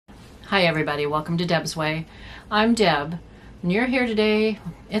Hi everybody, welcome to Deb's Way. I'm Deb, and you're here today.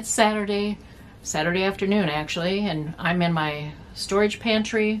 It's Saturday afternoon actually, and I'm in my storage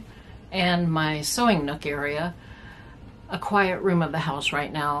pantry and my sewing nook area, a quiet room of the house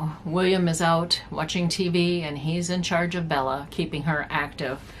right now. William is out watching TV and he's in charge of Bella, keeping her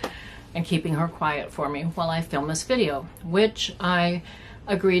active and keeping her quiet for me while I film this video, which I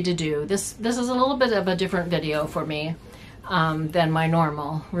agreed to do. This is a little bit of a different video for me than my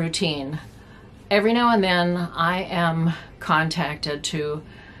normal routine. Every now and then I am contacted to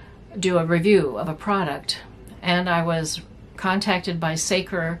do a review of a product, and I was contacted by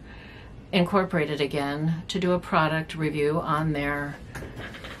Saker Incorporated again to do a product review on their,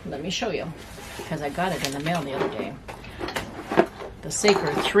 let me show you, because I got it in the mail the other day, the Saker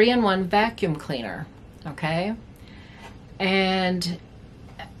 3-in-1 vacuum cleaner, okay? And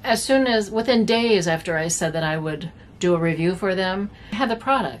as soon as, within days after I said that I would do a review for them, I had the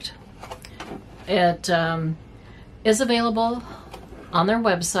product. It is available on their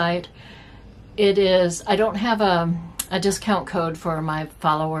website. It is, I don't have a discount code for my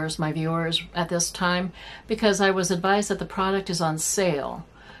followers, my viewers at this time, because I was advised that the product is on sale.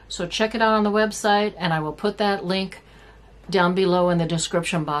 So check it out on the website, and I will put that link down below in the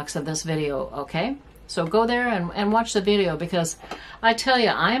description box of this video, okay? So go there and watch the video, because I tell you,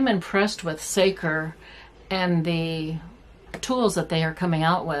 I am impressed with Saker and the tools that they are coming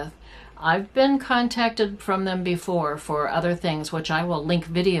out with. I've been contacted from them before for other things, which I will link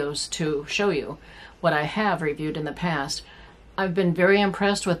videos to show you what I have reviewed in the past. I've been very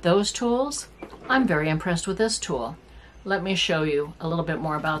impressed with those tools. I'm very impressed with this tool. Let me show you a little bit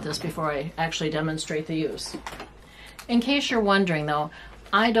more about this before I actually demonstrate the use. In case you're wondering though,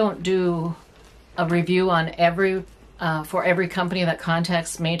 I don't do a review on for every company that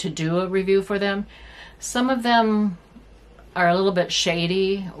contacts me to do a review for them. Some of them are a little bit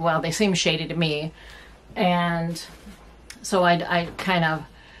shady. Well, they seem shady to me. And so I kind of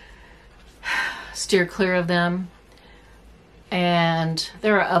steer clear of them. And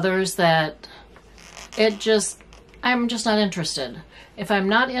there are others that I'm just not interested. If I'm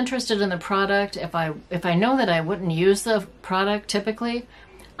not interested in the product, if I know that I wouldn't use the product typically,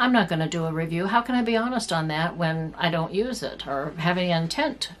 I'm not going to do a review. How can I be honest on that when I don't use it or have any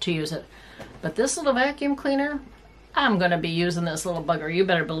intent to use it? But this little vacuum cleaner, I'm going to be using this little bugger. You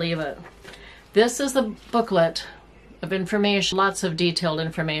better believe it. This is the booklet of information, lots of detailed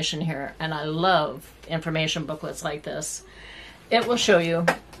information here, and I love information booklets like this. It will show you,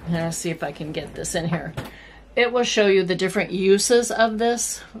 let's see if I can get this in here. It will show you the different uses of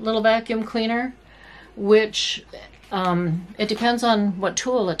this little vacuum cleaner, which it depends on what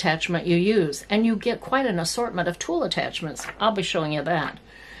tool attachment you use, and you get quite an assortment of tool attachments. I'll be showing you that.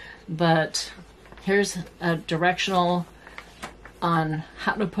 But here's a directional on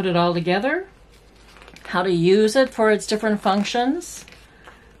how to put it all together, how to use it for its different functions,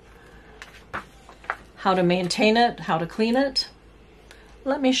 how to maintain it, how to clean it.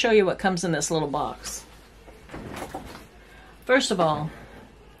 Let me show you what comes in this little box. First of all,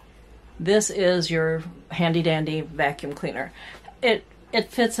 this is your handy dandy vacuum cleaner. It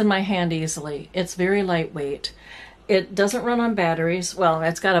fits in my hand easily. It's very lightweight. It doesn't run on batteries. Well,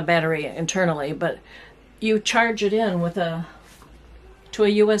 it's got a battery internally, but you charge it in with to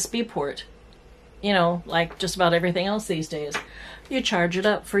a USB port. You know, like just about everything else these days. You charge it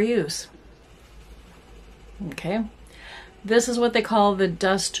up for use. Okay. This is what they call the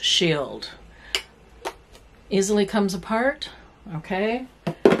dust shield. Easily comes apart. Okay.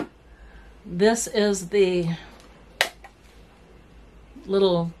 This is the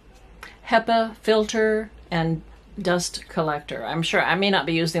little HEPA filter and dust collector. I'm sure I may not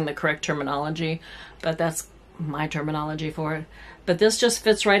be using the correct terminology, but that's my terminology for it. But this just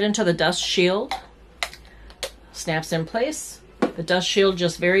fits right into the dust shield, snaps in place. The dust shield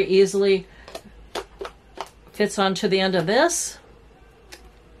just very easily fits onto the end of this,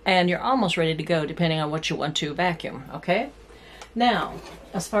 and you're almost ready to go depending on what you want to vacuum, okay? Now,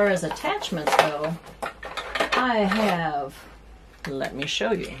 as far as attachments go, I have, let me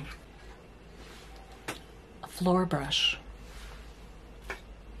show you, a floor brush.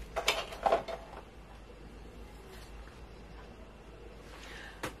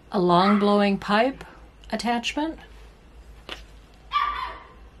 A long blowing pipe attachment.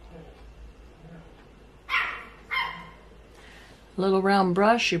 Little round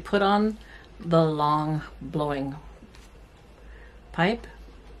brush you put on the long blowing pipe,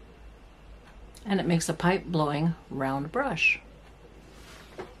 and it makes a pipe blowing round brush.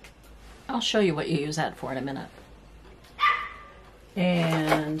 I'll show you what you use that for in a minute.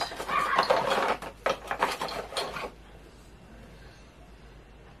 And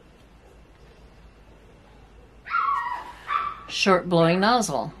short blowing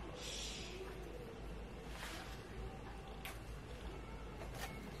nozzle.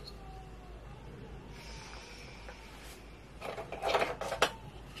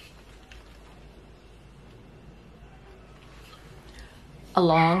 A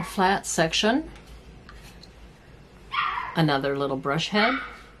long flat section, another little brush head,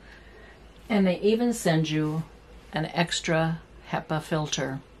 and they even send you an extra HEPA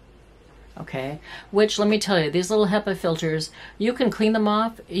filter. Okay, which, let me tell you, these little HEPA filters, you can clean them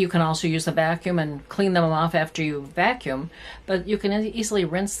off. You can also use a vacuum and clean them off after you vacuum, but you can easily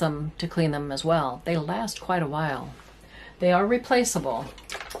rinse them to clean them as well. They last quite a while. They are replaceable.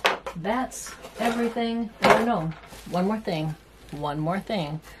 That's everything. Oh no, one more thing.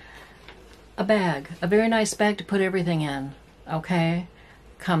 A bag, a very nice bag to put everything in, okay?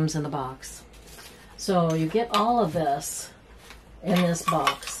 Comes in the box. So you get all of this in this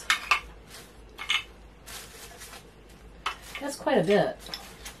box. That's quite a bit.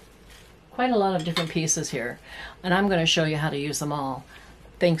 Quite a lot of different pieces here. And I'm going to show you how to use them all,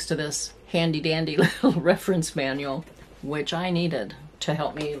 thanks to this handy dandy little reference manual, which I needed to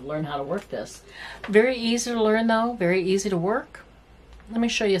help me learn how to work this. Very easy to learn though, very easy to work. Let me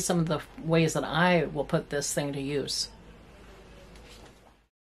show you some of the ways that I will put this thing to use.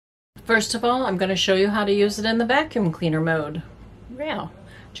 First of all, I'm going to show you how to use it in the vacuum cleaner mode. Yeah,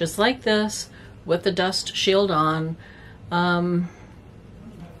 just like this, with the dust shield on. Turn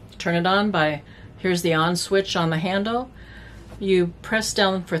it on by, here's the on switch on the handle. You press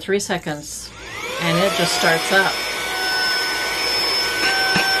down for 3 seconds and it just starts up.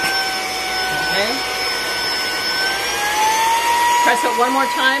 Okay. Press it one more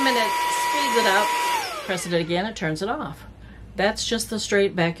time and it speeds it up. Press it again, it turns it off. That's just the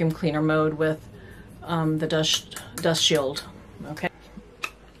straight vacuum cleaner mode with the dust shield. Okay.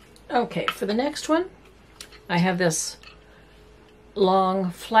 Okay, for the next one, I have this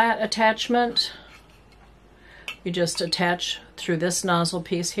long flat attachment. You just attach through this nozzle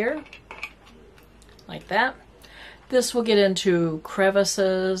piece here, like that. This will get into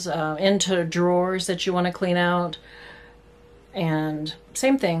crevices, into drawers that you want to clean out. And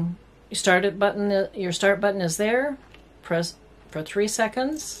same thing, your start button is there. Press for 3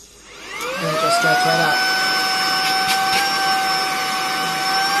 seconds, and it just starts right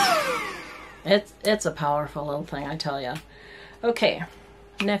up. It's a powerful little thing, I tell you. Okay,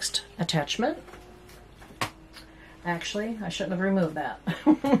 next attachment. Actually, I shouldn't have removed that.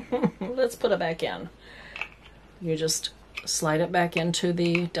 Let's put it back in. You just slide it back into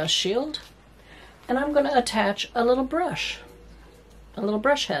the dust shield, and I'm going to attach a little brush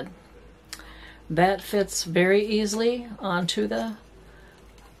head. That fits very easily onto the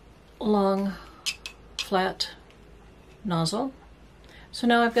long flat nozzle. So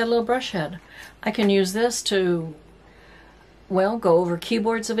now I've got a little brush head. I can use this to, well, go over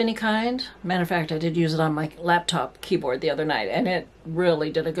keyboards of any kind. Matter of fact, I did use it on my laptop keyboard the other night, and it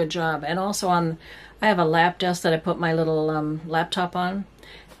really did a good job. And also I have a lap desk that I put my little laptop on,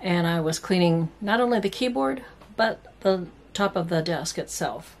 and I was cleaning not only the keyboard, but the top of the desk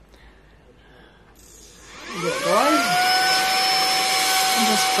itself. Get it going. And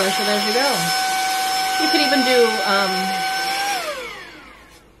just brush it as you go. You could even do,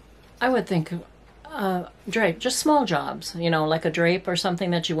 I would think, drape, just small jobs, you know, like a drape or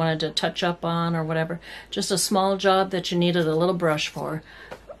something that you wanted to touch up on or whatever. Just a small job that you needed a little brush for.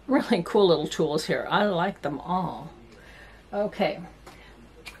 Really cool little tools here. I like them all. Okay.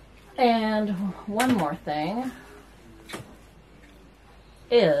 And one more thing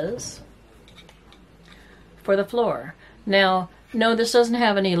is for the floor. Now, no, this doesn't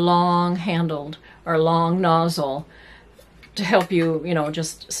have any long handled or long nozzle to help you, you know,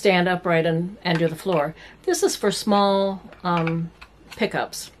 just stand upright and do the floor. This is for small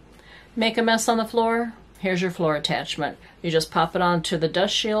pickups. Make a mess on the floor, here's your floor attachment. You just pop it onto the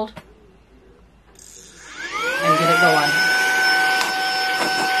dust shield and get it going.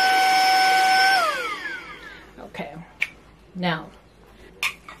 Okay, now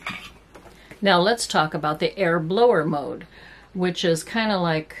let's talk about the air blower mode, which is kind of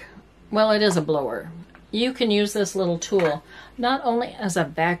like, well, it is a blower. You can use this little tool not only as a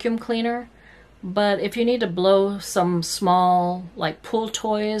vacuum cleaner, but if you need to blow some small, like pool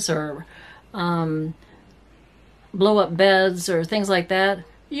toys or blow up beds or things like that,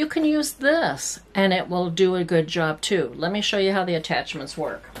 you can use this and it will do a good job too. Let me show you how the attachments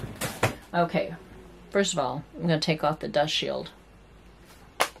work. Okay, first of all, I'm going to take off the dust shield.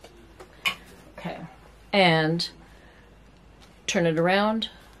 Okay, and turn it around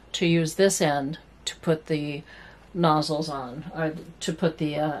to use this end to put the nozzles on, or to put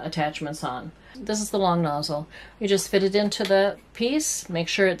the attachments on. This is the long nozzle. You just fit it into the piece, make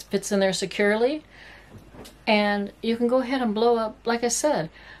sure it fits in there securely, and you can go ahead and blow up, like I said,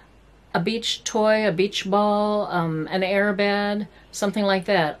 a beach toy, a beach ball, an airbed, something like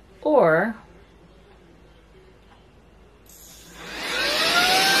that. Or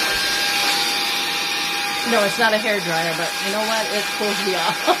no, it's not a hairdryer, but you know what? It cools me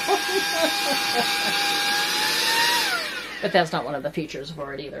off. But that's not one of the features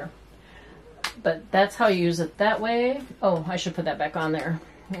for it either. But that's how you use it that way. Oh, I should put that back on there.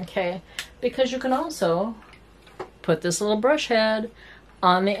 Okay, because you can also put this little brush head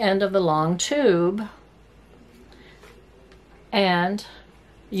on the end of the long tube and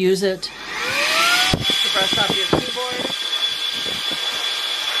use it to brush off your keyboard.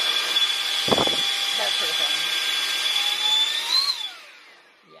 That sort of thing.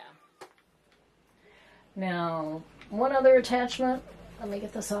 Yeah. Now, one other attachment, let me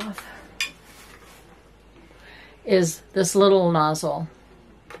get this off, is this little nozzle.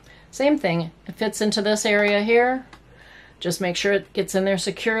 Same thing, it fits into this area here. Just make sure it gets in there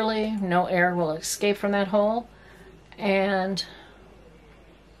securely. No air will escape from that hole. And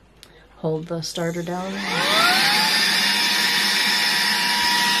hold the starter down.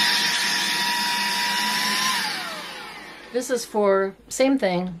 This is for, same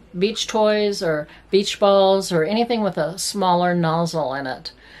thing, beach toys or beach balls or anything with a smaller nozzle in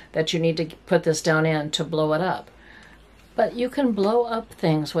it that you need to put this down in to blow it up. But you can blow up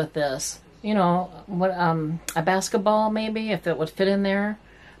things with this. You know, what, a basketball maybe, if it would fit in there.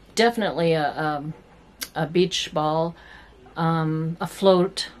 Definitely a beach ball, a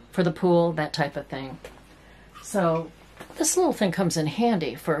float for the pool, that type of thing. So this little thing comes in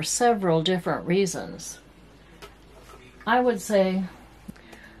handy for several different reasons. I would say,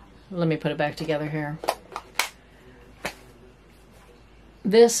 let me put it back together here.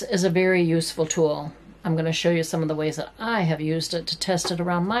 This is a very useful tool. I'm going to show you some of the ways that I have used it to test it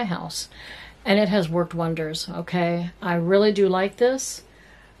around my house. And it has worked wonders, okay? I really do like this.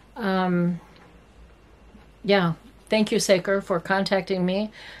 Yeah, thank you, Saker, for contacting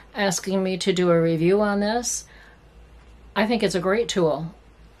me, asking me to do a review on this. I think it's a great tool.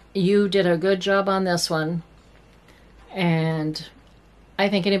 You did a good job on this one. And I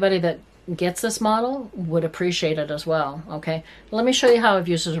think anybody that gets this model would appreciate it as well, okay? Let me show you how I've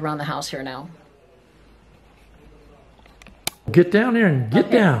used it around the house here now. Get down there and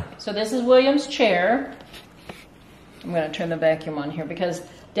get down. So this is William's chair. I'm going to turn the vacuum on here because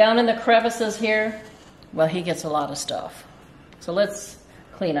down in the crevices here, well, he gets a lot of stuff. So let's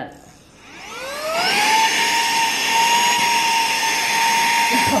clean it.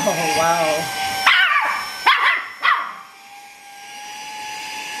 Oh, wow.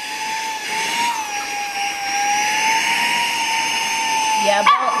 Yeah,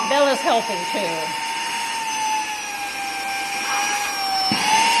 Bella's helping too.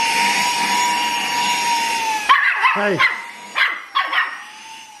 Hey.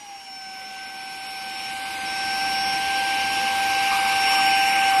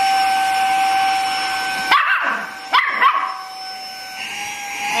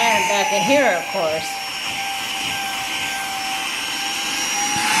 And back in here, of course.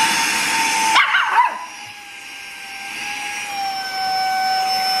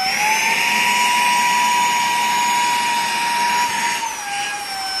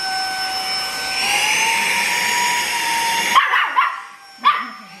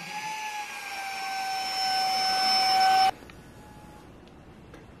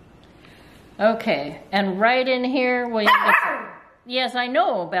 Okay, and right in here, William gets, yes, I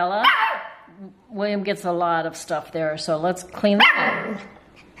know, Bella. William gets a lot of stuff there, so let's clean that up.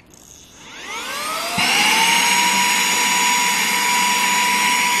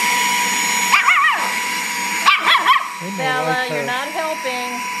 Bella, you're not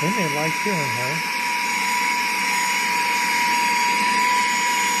helping. They may like hearing her.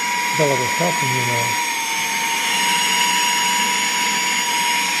 Bella was helping, you know.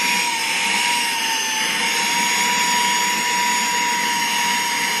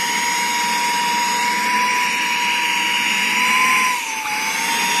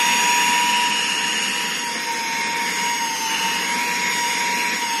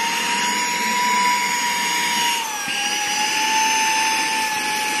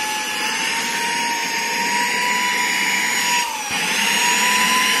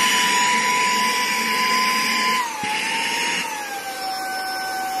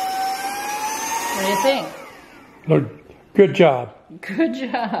 What do you think? Look, good job. Good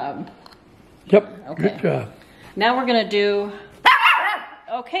job. Yep, Okay. good job. Now we're going to do...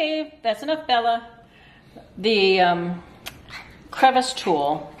 Okay, that's enough, Bella. the crevice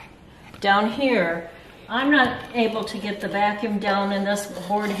tool down here. I'm not able to get the vacuum down in this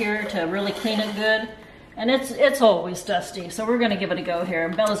board here to really clean it good. And it's always dusty, so we're gonna give it a go here.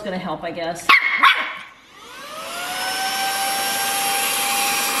 Bella's gonna help, I guess.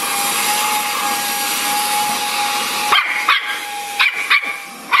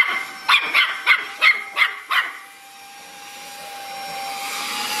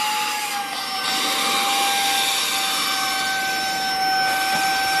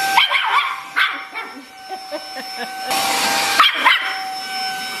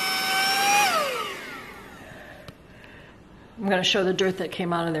 I'm going to show the dirt that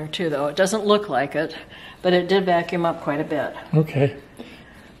came out of there too, though. It doesn't look like it, but it did vacuum up quite a bit. Okay.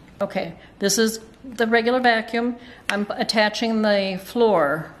 Okay, this is the regular vacuum. I'm attaching the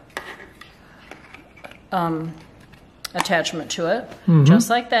floor attachment to it, just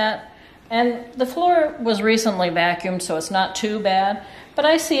like that. And the floor was recently vacuumed, so it's not too bad. But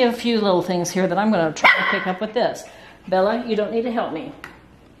I see a few little things here that I'm going to try to pick up with this. Bella, you don't need to help me.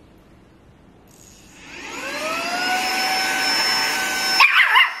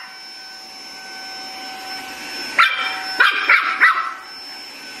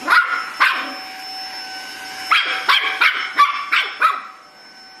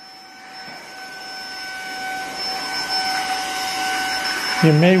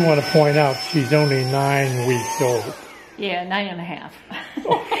 You may want to point out she's only 9 weeks old. Yeah,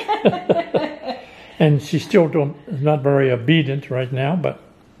 9.5. And she still is not very obedient right now, but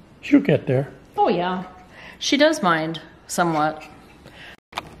she'll get there. Oh yeah, she does mind somewhat.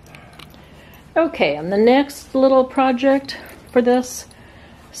 Okay, and the next little project for this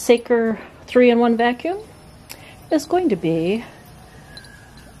Saker 3-in-1 vacuum is going to be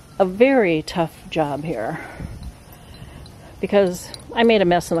a very tough job here, because I made a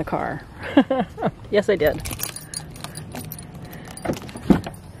mess in the car. Yes, I did.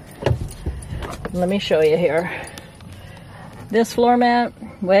 Let me show you here. This floor mat,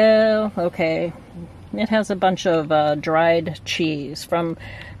 well, okay. It has a bunch of dried cheese from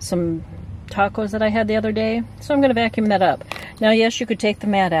some tacos that I had the other day. So I'm going to vacuum that up. Now, yes, you could take the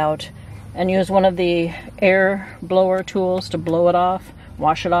mat out and use one of the air blower tools to blow it off,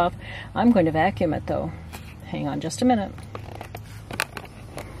 wash it off. I'm going to vacuum it though. Hang on just a minute.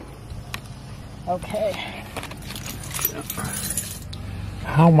 Okay.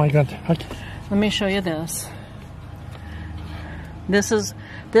 How am I going to... Let me show you this. This is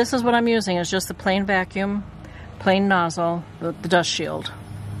what I'm using. It's just the plain vacuum, plain nozzle, the dust shield.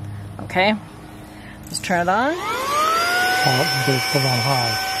 Okay? Let's turn it on. Oh, put it on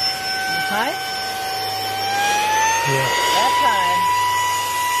high. High? Yeah. That's high.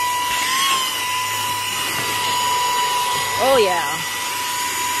 Oh yeah.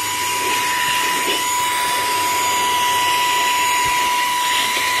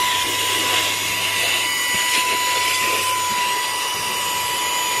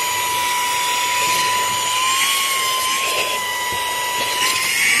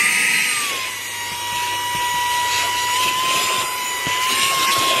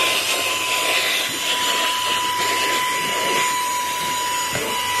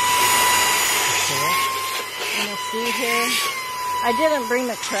 I didn't bring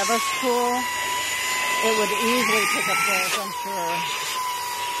the crevice tool. It would easily pick up those, I'm sure.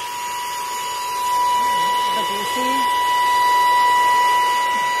 But do you see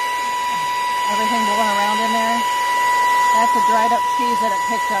everything blowing around in there? That's a dried up cheese that it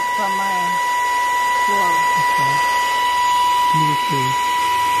picked up from my floor. Okay.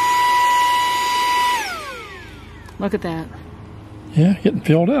 Look at that. Yeah, getting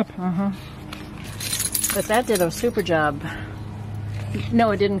filled up. But that did a super job.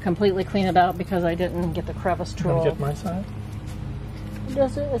 No, it didn't completely clean it out because I didn't get the crevice tool. Want to get my side?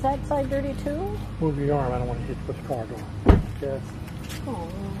 Is that side dirty too? Move your arm. I don't want to hit the car door. Yes. Oh.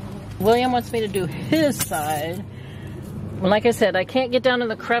 William wants me to do his side. Well, like I said, I can't get down in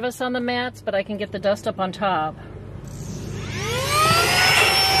the crevice on the mats, but I can get the dust up on top. I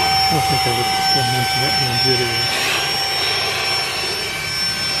don't think I would mention it in the video.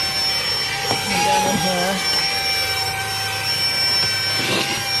 And down in here.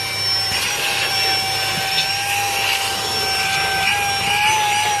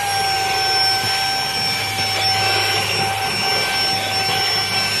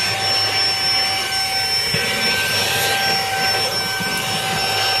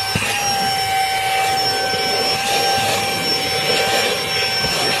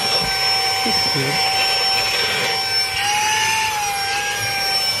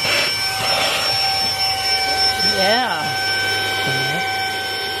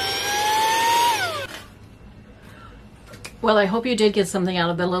 Well, I hope you did get something out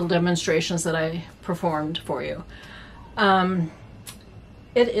of the little demonstrations that I performed for you.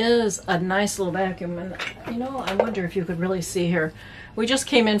 It is a nice little vacuum, and you know, I wonder if you could really see here. We just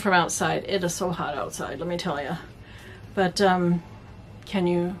came in from outside. It is so hot outside, let me tell you. But can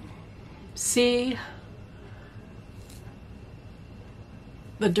you see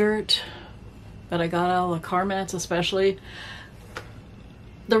the dirt that I got out of the car mats, especially?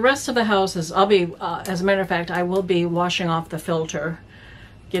 The rest of the house is, I'll be, as a matter of fact, I will be washing off the filter,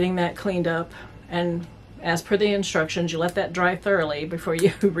 getting that cleaned up, and as per the instructions, you let that dry thoroughly before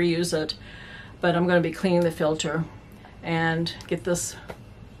you reuse it. But I'm going to be cleaning the filter and get this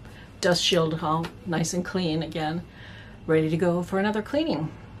dust shield all nice and clean again, ready to go for another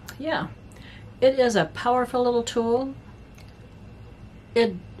cleaning. Yeah, it is a powerful little tool.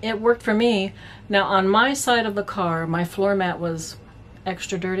 It worked for me. Now on my side of the car, my floor mat was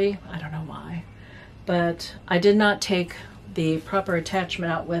extra dirty. I don't know why, but I did not take the proper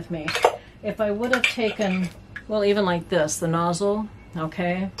attachment out with me. If I would have taken, well, even like this, the nozzle,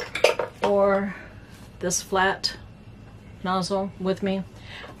 okay, or this flat nozzle with me,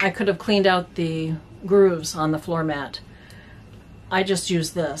 I could have cleaned out the grooves on the floor mat. I just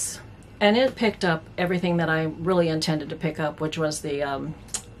used this, and it picked up everything that I really intended to pick up, which was the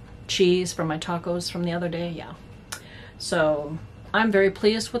cheese from my tacos from the other day. Yeah, so I'm very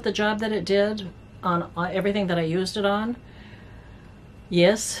pleased with the job that it did on everything that I used it on.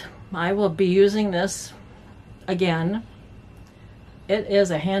 Yes, I will be using this again. It is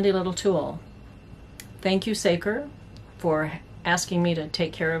a handy little tool. Thank you, Saker, for asking me to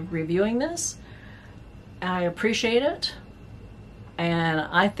take care of reviewing this. I appreciate it, and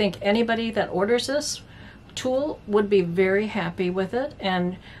I think anybody that orders this tool would be very happy with it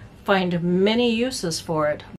and find many uses for it.